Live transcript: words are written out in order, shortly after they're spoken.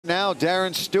Now,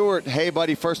 Darren Stewart. Hey,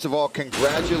 buddy, first of all,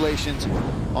 congratulations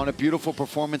on a beautiful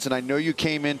performance. And I know you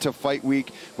came into fight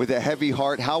week with a heavy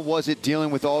heart. How was it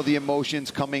dealing with all the emotions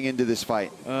coming into this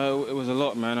fight? It was a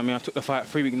lot, man. I mean, I took the fight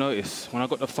 3 week notice. When I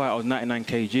got the fight, I was 99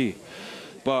 kg.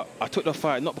 But I took the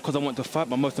fight not because I wanted to fight,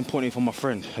 but most importantly for my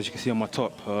friend. As you can see on my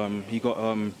top, he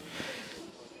got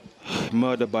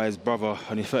murdered by his brother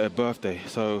on his 30th birthday.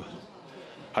 So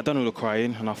I done all the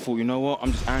crying, and I thought, you know what,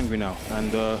 I'm just angry now.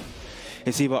 And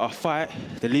it's either I fight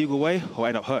the legal way or I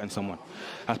end up hurting someone.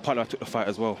 As part of I took the fight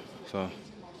as well, so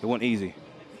it wasn't easy.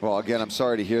 Well, again, I'm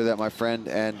sorry to hear that, my friend,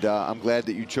 and I'm glad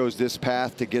that you chose this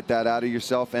path to get that out of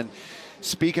yourself. And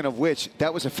speaking of which,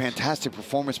 that was a fantastic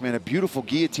performance, man, a beautiful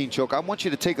guillotine choke. I want you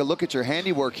to take a look at your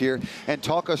handiwork here and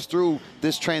talk us through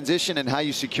this transition and how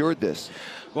you secured this.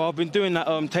 Well, I've been doing that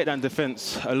takedown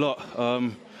defense a lot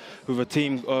with a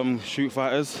team, shoot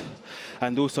fighters,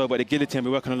 and also by the guillotine, I've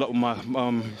been working a lot with my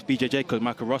BJJ coach,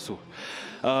 Maki Pitolo.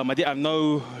 I didn't have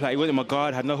no, like, it wasn't in my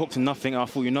guard, had no hooks and nothing. I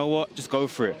thought, you know what, just go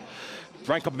for it.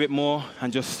 Rank up a bit more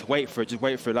and just wait for it, just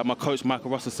wait for it. Like my coach, Maki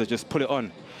Pitolo, said, just put it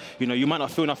on. You know, you might not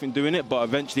feel nothing doing it, but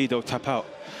eventually they'll tap out.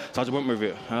 So I just went with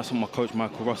it, and that's what my coach,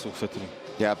 Maki Pitolo, said to me.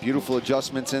 Yeah, beautiful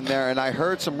adjustments in there. And I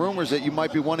heard some rumors that you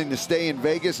might be wanting to stay in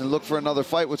Vegas and look for another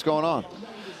fight. What's going on?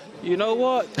 You know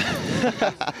what?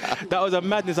 That was a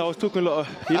madness. I was talking a lot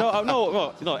of, you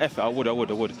know, F it, I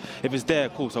would. If it's there,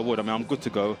 of course I would. I mean, I'm good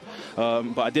to go.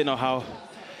 But I didn't know how.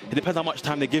 It depends how much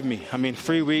time they give me. I mean,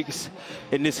 3 weeks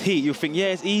in this heat, you think, yeah,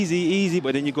 it's easy,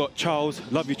 but then you got Charles,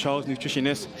 love you, Charles,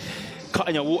 nutritionist,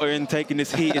 cutting your water intake in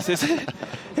this heat.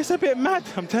 It's a bit mad.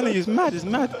 I'm telling you, it's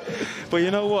mad. But you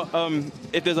know what?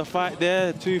 If there's a fight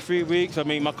there, 2-3 weeks, I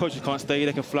mean, my coaches can't stay.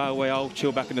 They can fly away. I'll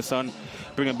chill back in the sun,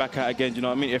 bring them back out again. You know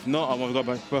what I mean? If not, I'm going to go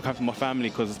back, work out for my family,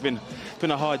 because it's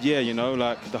been a hard year, you know,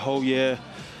 like the whole year.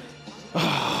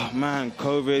 Oh, man,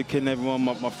 COVID, killing everyone.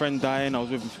 My friend dying. I was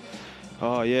with,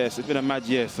 oh, yes, it's been a mad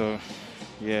year, so.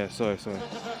 Yeah, sorry.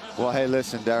 Well, hey,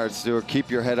 listen, Darren Stewart, keep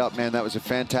your head up, man. That was a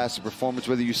fantastic performance.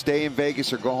 Whether you stay in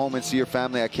Vegas or go home and see your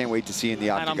family, I can't wait to see you in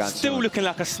the octagon. And I'm still looking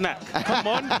like a snack. Come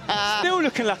on. Still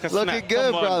looking like a snack. Looking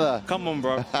good, brother. Come on,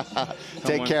 bro.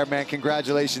 Take care, man.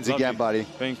 Congratulations again, buddy.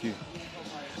 Thank you.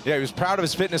 Yeah, he was proud of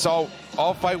his fitness all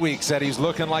fight week. Said he's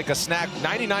looking like a snack.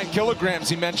 99 kilograms,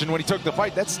 he mentioned, when he took the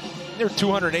fight. That's near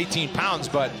 218 pounds,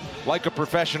 but like a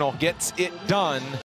professional, gets it done.